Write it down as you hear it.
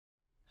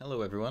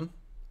Hello everyone,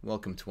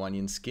 welcome to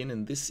Onion Skin,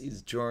 and this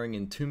is drawing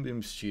in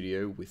Toon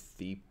Studio with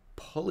the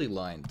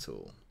PolyLine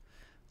tool,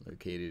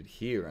 located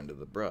here under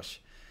the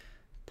brush.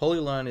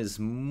 PolyLine is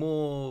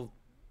more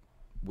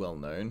well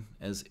known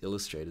as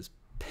Illustrator's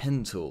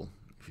pen tool,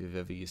 if you've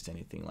ever used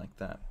anything like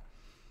that.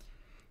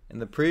 In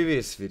the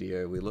previous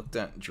video we looked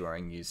at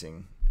drawing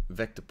using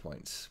vector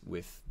points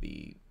with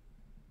the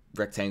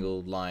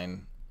rectangle,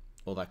 line,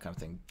 all that kind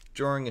of thing,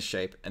 drawing a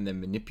shape and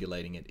then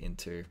manipulating it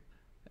into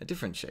a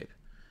different shape.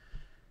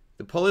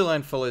 The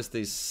PolyLine follows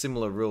these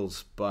similar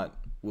rules, but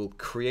will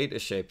create a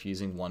shape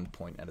using one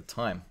point at a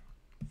time.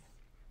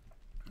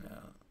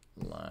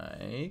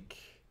 Like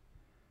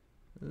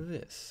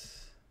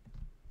this.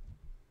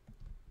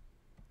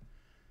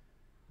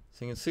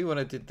 So you can see what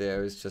I did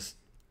there is just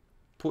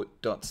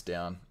put dots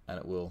down and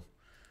it will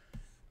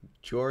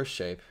draw a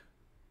shape.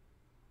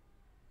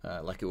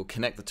 Like it will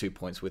connect the 2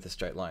 points with a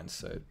straight line.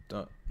 So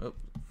dot, oh,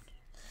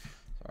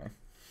 sorry.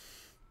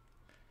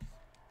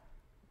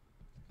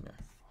 Yeah.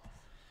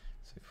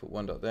 So you put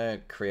one dot there,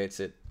 it creates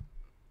it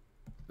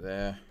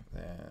there,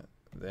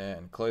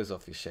 and close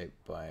off your shape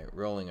by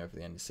rolling over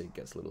the end. You see it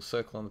gets a little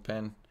circle on the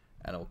pen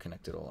and it will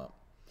connect it all up.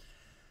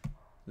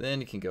 Then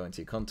you can go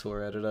into your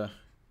contour editor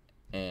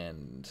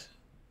and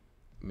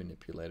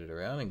manipulate it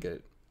around and get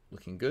it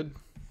looking good,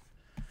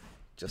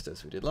 just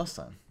as we did last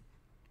time.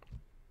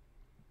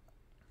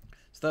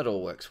 So that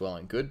all works well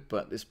and good,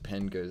 but this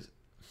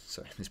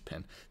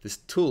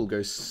tool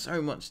goes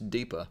so much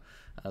deeper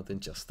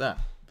than just that.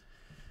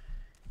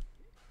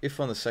 If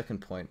on the second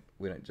point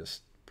we don't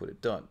just put a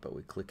dot, but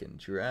we click and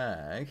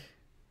drag,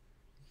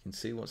 you can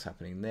see what's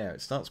happening there.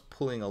 It starts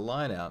pulling a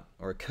line out,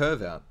 or a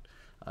curve out,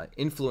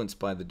 influenced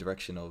by the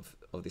direction of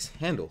this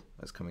handle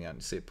that's coming out.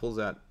 You see it pulls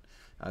out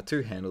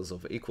two handles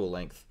of equal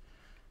length,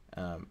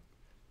 and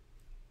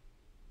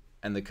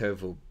the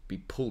curve will be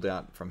pulled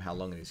out from how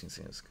long it is. You can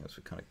see as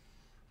we kind of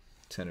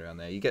turn it around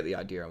there. You get the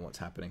idea on what's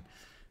happening.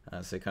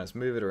 So you kind of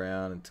move it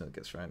around until it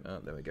gets right.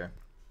 Oh, there we go.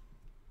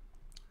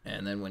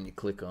 And then when you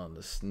click on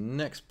this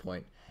next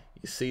point,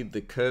 you see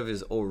the curve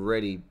is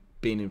already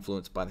been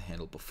influenced by the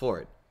handle before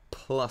it,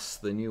 plus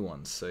the new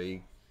one. So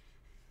you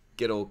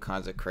get all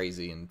kinds of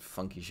crazy and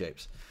funky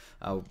shapes.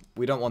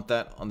 We don't want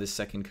that on this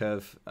second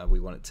curve. We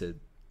want it to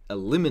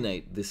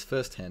eliminate this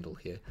first handle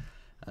here.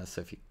 So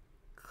if you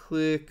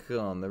click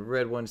on the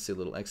red one, you see a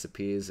little X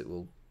appears. It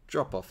will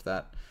drop off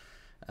that.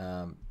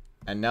 And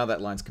now that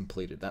line's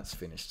completed. That's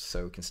finished.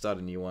 So we can start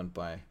a new one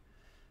by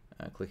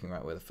clicking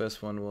right where the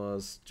first one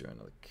was, draw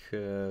another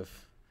curve,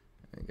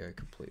 there you go,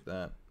 complete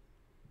that.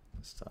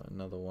 Start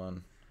another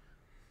one.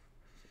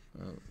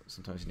 Oh,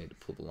 sometimes you need to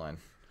pull the line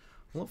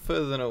a lot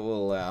further than it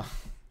will allow.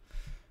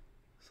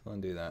 So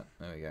undo that,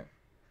 there we go.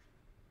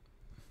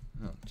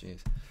 Oh, jeez.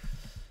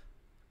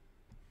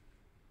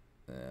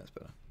 Yeah, that's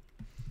better.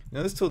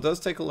 Now this tool does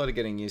take a lot of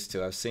getting used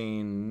to. I've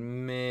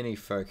seen many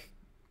folk,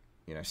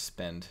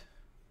 spend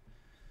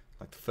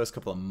like the first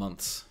couple of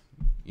months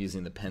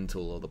using the pen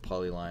tool or the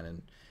PolyLine,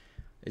 and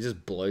it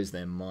just blows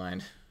their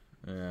mind.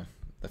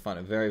 They find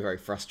it very, very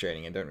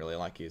frustrating and don't really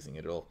like using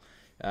it at all.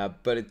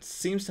 But it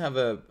seems to have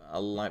a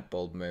light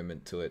bulb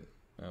moment to it.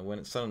 When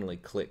it suddenly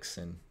clicks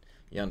and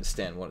you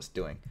understand what it's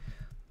doing,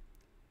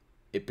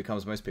 it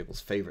becomes most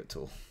people's favorite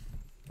tool,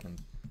 and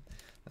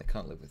they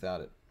can't live without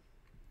it.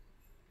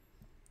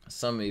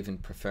 Some even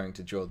preferring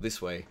to draw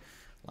this way,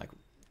 like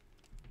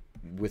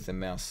with the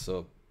mouse,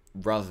 or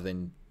rather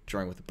than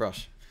drawing with a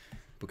brush,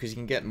 because you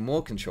can get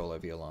more control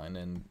over your line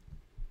and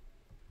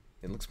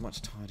it looks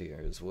much tidier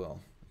as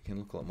well. It can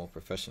look a lot more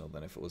professional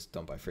than if it was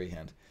done by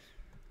freehand.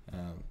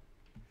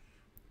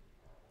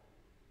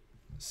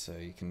 So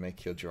you can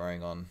make your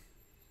drawing on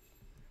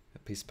a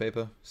piece of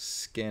paper,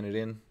 scan it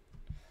in,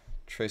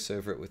 trace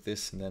over it with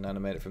this, and then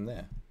animate it from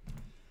there.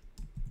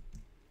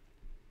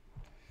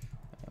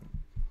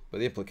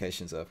 But the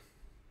implications are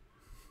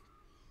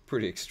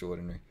pretty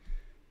extraordinary.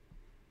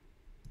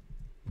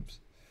 Oops.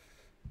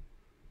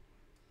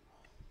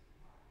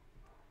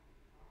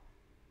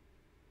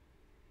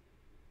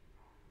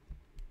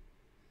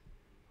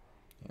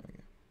 There we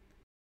go.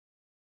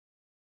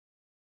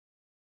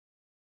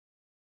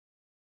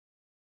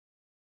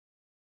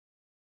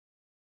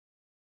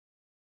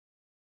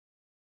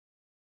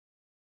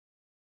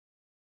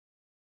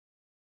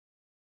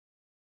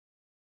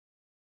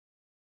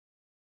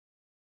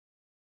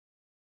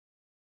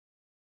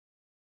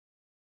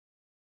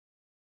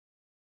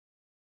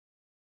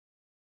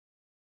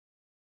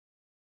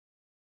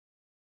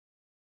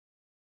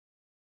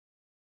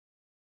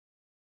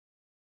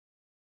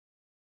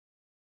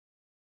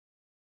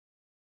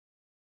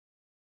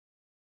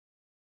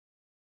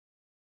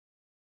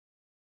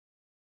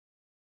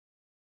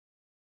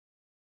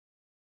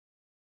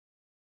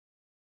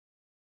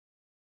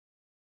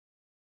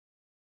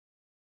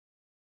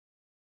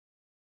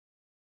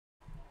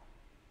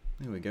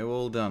 There we go,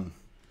 all done.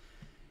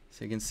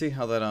 So you can see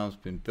how that arm's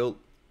been built.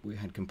 We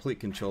had complete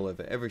control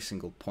over every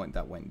single point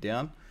that went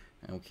down,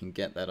 and we can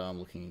get that arm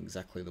looking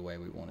exactly the way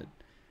we wanted.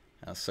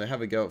 So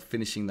have a go at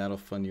finishing that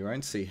off on your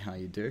own, see how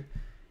you do.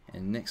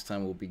 And next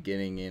time we'll be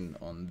getting in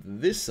on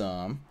this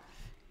arm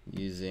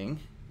using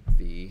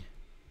the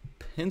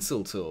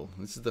pencil tool.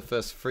 This is the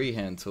first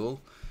freehand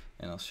tool,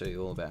 and I'll show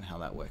you all about how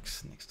that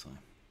works next time.